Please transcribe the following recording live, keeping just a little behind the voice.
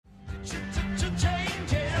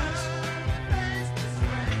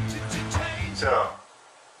So,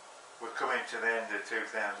 we're coming to the end of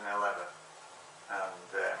 2011 and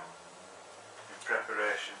in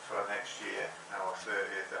preparation for next year, our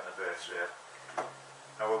 30th anniversary,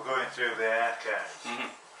 and we're going through the archives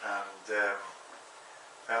and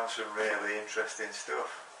found some really interesting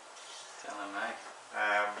stuff. Telling me.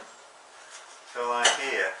 So like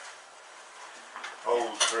here,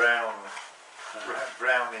 old Browning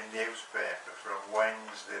newspaper from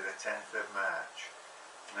Wednesday the 10th of March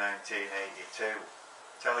 1982,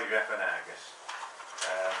 Telegraph and Argus,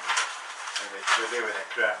 and they're doing a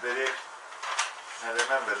crap. I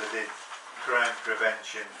remember they did crime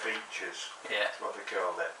prevention features, that's what they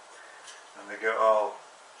called it, and they got all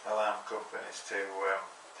alarm companies to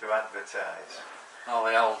advertise. All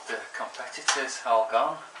the old competitors all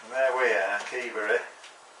gone. And there we are, Keybury.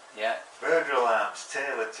 Yeah. Burglar alarms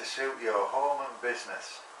tailored to suit your home and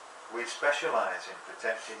business. We specialise in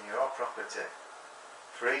protecting your property.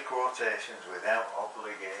 Free quotations without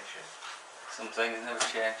obligation. Some things never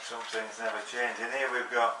change. Some things never change. And here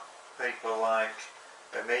we've got people like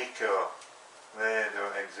Amico. They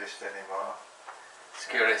don't exist anymore.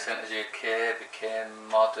 Security Centres UK became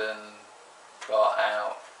modern, bought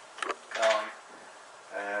out, gone.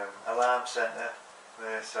 Alarm Centre,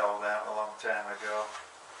 they sold out a long time ago.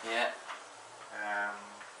 Yeah.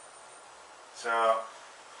 So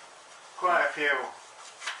quite a few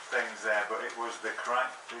things there, but it was the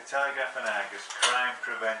Telegraph and Argus crime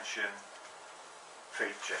prevention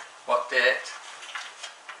feature. What date?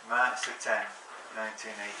 March the 10th,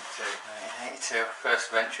 1982. 1982,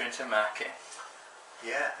 first venture into market.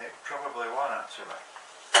 Yeah, it probably was actually.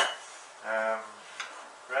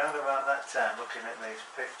 Round about that time, looking at these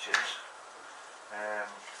pictures,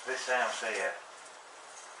 this house here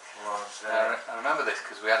was... I remember this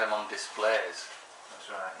because we had them on displays. That's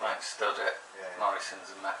right. Like stood at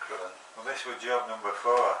Morrison's and Macro. Well, this was job number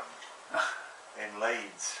 4 in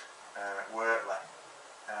Leeds, Wortley,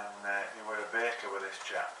 and he was a baker with this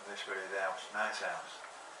chap, and this was his house, nice house.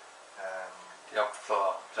 Job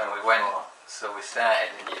 4. So we went. So we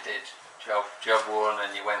started, and you did job 1,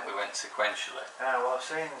 and we went sequentially. Well, I've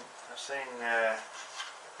seen a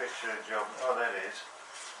picture of job. Oh, there it is.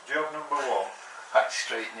 Job number 1. High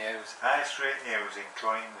Street News. High Street News in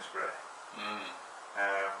Queensbury.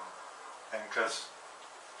 And because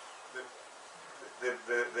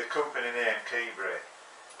the company name Keybury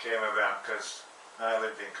came about because I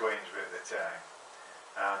lived in Queensbury at the time,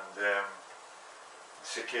 and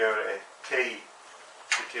security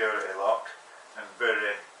lock, and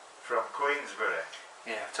Bury from Queensbury.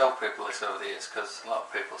 Yeah, I've told people this over the years because a lot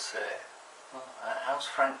of people say, oh, how's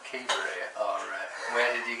Frank Keybury, or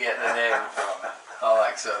where did you get the name from, all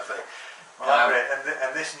that sort of thing. Well,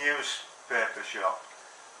 and this newspaper shop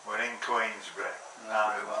were in Queensbury.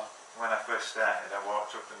 Very well. When I first started, I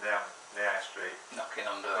walked up and down the high street, knocking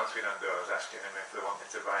on doors, asking them if they wanted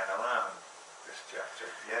to buy an alarm. This chap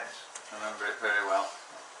said yes. I remember it very well.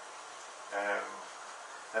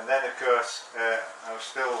 And then of course I was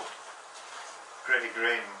still pretty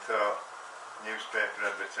green and thought newspaper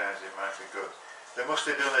advertising might be good. They must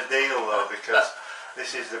have done a deal though, because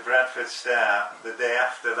this is the Bradford Star the day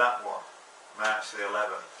after that one, March the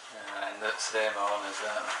 11th. And that same owners,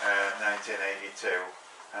 1982,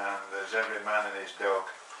 and there's every man and his dog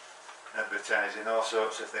advertising all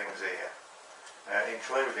sorts of things here,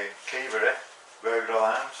 including Keybury, burglar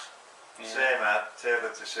alarms, same ad,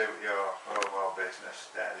 tailored to suit your home or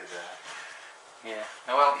business, Yeah,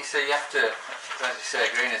 well, you see, you have to, as you say,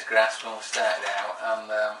 green as grass when we started out,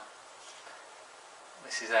 and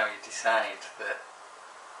this is how you decide that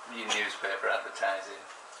your newspaper advertising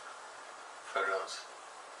for us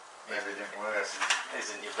maybe didn't work.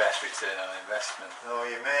 Isn't your best return on investment. Oh,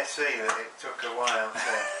 you may see that it took a while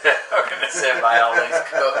to... I'm going to say by all these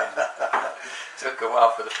cutting. Took a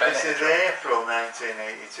while for the penny. This is April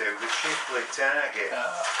 1982, the Shipley target.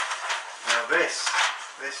 Now this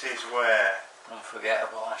is where...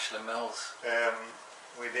 Unforgettable Ashley Mills.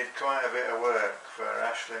 We did quite a bit of work for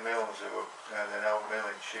Ashley Mills, who had an old mill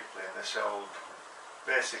in Shipley, and they sold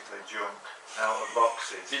basically junk out of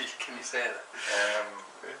boxes. Can you say that?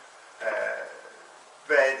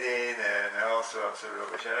 Bedding and all sorts of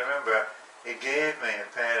rubbish. I remember he gave me a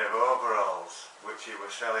pair of overalls, which he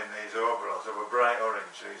was selling these overalls. They were bright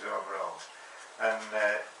orange, these overalls, and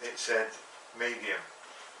it said medium,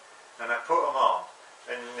 and I put them on,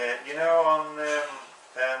 and you know on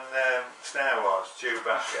Star Wars,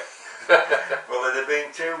 Chewbacca, well they'd have been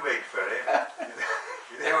too big for him.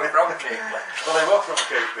 They were from Keybury. Well, they were from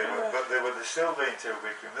Keybury, but they would have still been too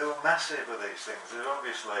big for him. They were massive with these things. They're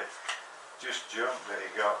obviously just junk that he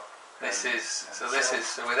got This is so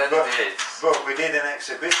we then did. But we did an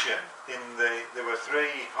exhibition in there were 3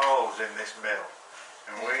 halls in this mill,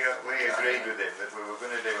 and we agreed with him that we were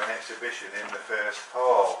going to do an exhibition in the first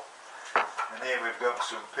hall. And here we've got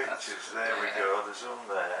some pictures. There we go. There's some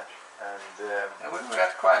there, and we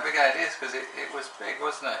had quite big ideas because it was big,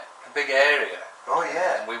 wasn't it? A big area. Oh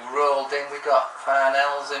yeah. And we rolled in. We got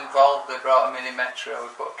Farnells involved. They brought a mini metro. We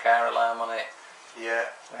put a car alarm on it. Yeah,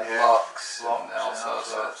 locks and all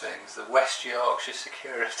sorts of things. The West Yorkshire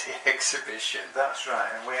Security exhibition. That's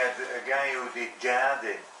right, and we had a guy who did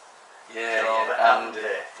guarding. Andy.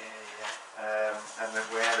 And then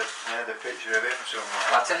we had a picture of him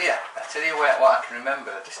somewhere. Well, I tell you what I can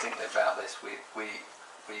remember distinctly about this. We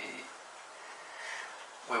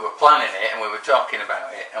were planning it and we were talking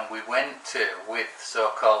about it, and we went with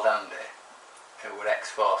so-called Andy, who were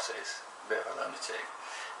ex-forces, a bit of a lunatic,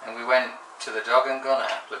 and we went to the Dog and Gun at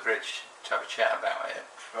Appley Bridge to have a chat about it.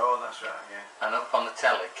 Oh, that's right, yeah. And up on the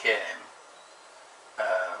telly came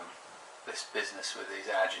this business with these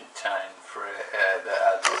Argentine that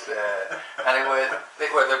had, and it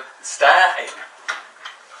were the starting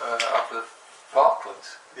of the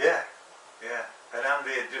Falklands. Yeah, yeah. And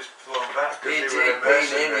Andy had just flown back because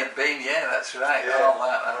he'd been, that's right. Yeah. All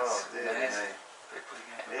that. That's amazing.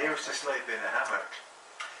 He used to sleep in a hammock.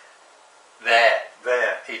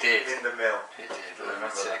 There. He did. In the mill. He did,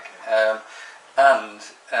 lunatic.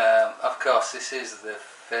 Of course, this is the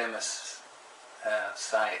famous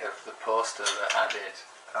site of the poster that I did.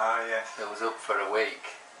 Ah, yes. It was up for a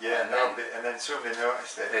week. Yeah, and then somebody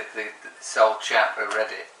noticed it. This old chap who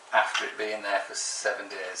read it after it being there for 7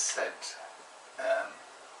 days said,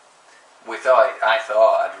 I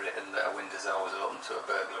thought I'd written that a window's always open to a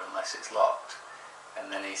burglar unless it's locked.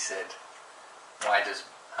 And then he said, why does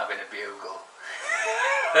having a bugle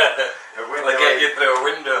get you through a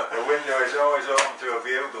window? A window is always open to a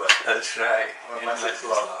bugler. That's right. Unless it's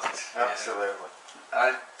locked. Absolutely.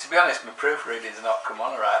 To be honest, my proofreading's not come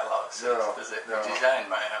on a right lot, does it? No. The design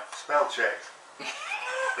might have. Spell check.